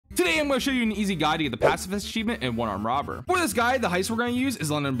Today I'm going to show you an easy guide to get the Pacifist achievement in One Armed Robber. For this guide, the heist we're going to use is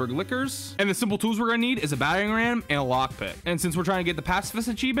Londonburg Liquors, and the simple tools we're going to need is a battering ram and a lockpick. And since we're trying to get the Pacifist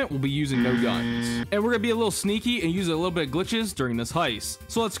achievement, we'll be using no guns. And we're going to be a little sneaky and use a little bit of glitches during this heist.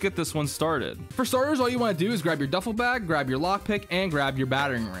 So let's get this one started. For starters, all you want to do is grab your duffel bag, grab your lockpick, and grab your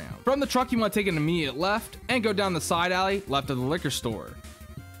battering ram. From the truck, you want to take an immediate left and go down the side alley left of the liquor store.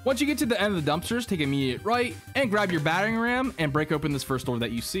 Once you get to the end of the dumpsters, take an immediate right and grab your battering ram and break open this first door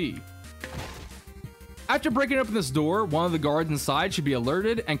that you see. After breaking open this door, one of the guards inside should be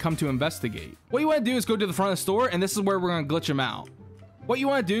alerted and come to investigate. What you want to do is go to the front of the store, and this is where we're going to glitch him out. What you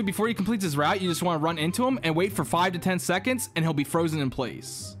want to do before he completes his route, you just want to run into him and wait for 5 to 10 seconds and he'll be frozen in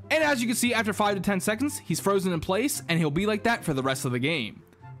place. And as you can see, after 5 to 10 seconds, he's frozen in place and he'll be like that for the rest of the game.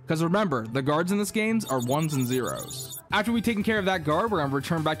 Because remember, the guards in this game are 1s and 0s. After we've taken care of that guard, we're going to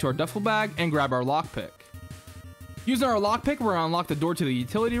return back to our duffel bag and grab our lockpick. Using our lockpick, we're going to unlock the door to the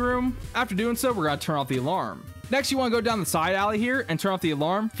utility room. After doing so, we're going to turn off the alarm. Next, you want to go down the side alley here and turn off the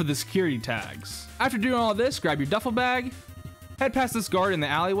alarm for the security tags. After doing all this, grab your duffel bag, head past this guard in the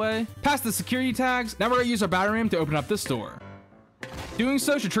alleyway, past the security tags. Now we're going to use our battering ram to open up this door. Doing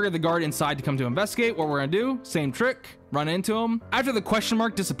so should trigger the guard inside to come to investigate. What we're going to do, same trick, run into him. After the question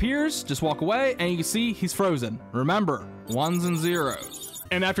mark disappears, just walk away and you can see he's frozen. Remember, 1s and 0s.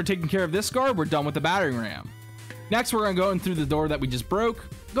 And after taking care of this guard, we're done with the battering ram. Next, we're going to go in through the door that we just broke,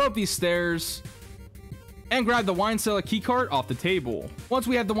 go up these stairs, and grab the wine cellar keycard off the table. Once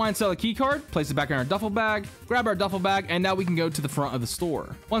we have the wine cellar keycard, place it back in our duffel bag, grab our duffel bag, and now we can go to the front of the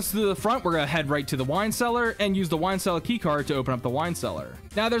store. Once to the front, we're going to head right to the wine cellar and use the wine cellar keycard to open up the wine cellar.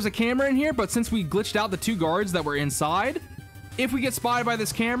 Now there's a camera in here, but since we glitched out the 2 guards that were inside, if we get spotted by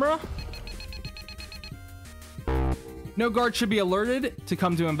this camera, no guard should be alerted to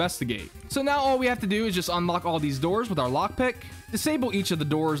come to investigate. So now all we have to do is just unlock all these doors with our lockpick, disable each of the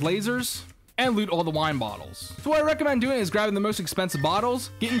doors' lasers, and loot all the wine bottles. So what I recommend doing is grabbing the most expensive bottles,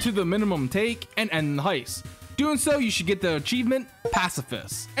 getting to the minimum take, and ending the heist. Doing so, you should get the achievement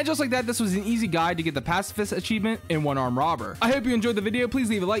Pacifist. And just like that, this was an easy guide to get the Pacifist achievement in One Armed Robber. I hope you enjoyed the video. Please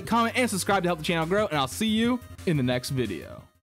leave a like, comment, and subscribe to help the channel grow, and I'll see you in the next video.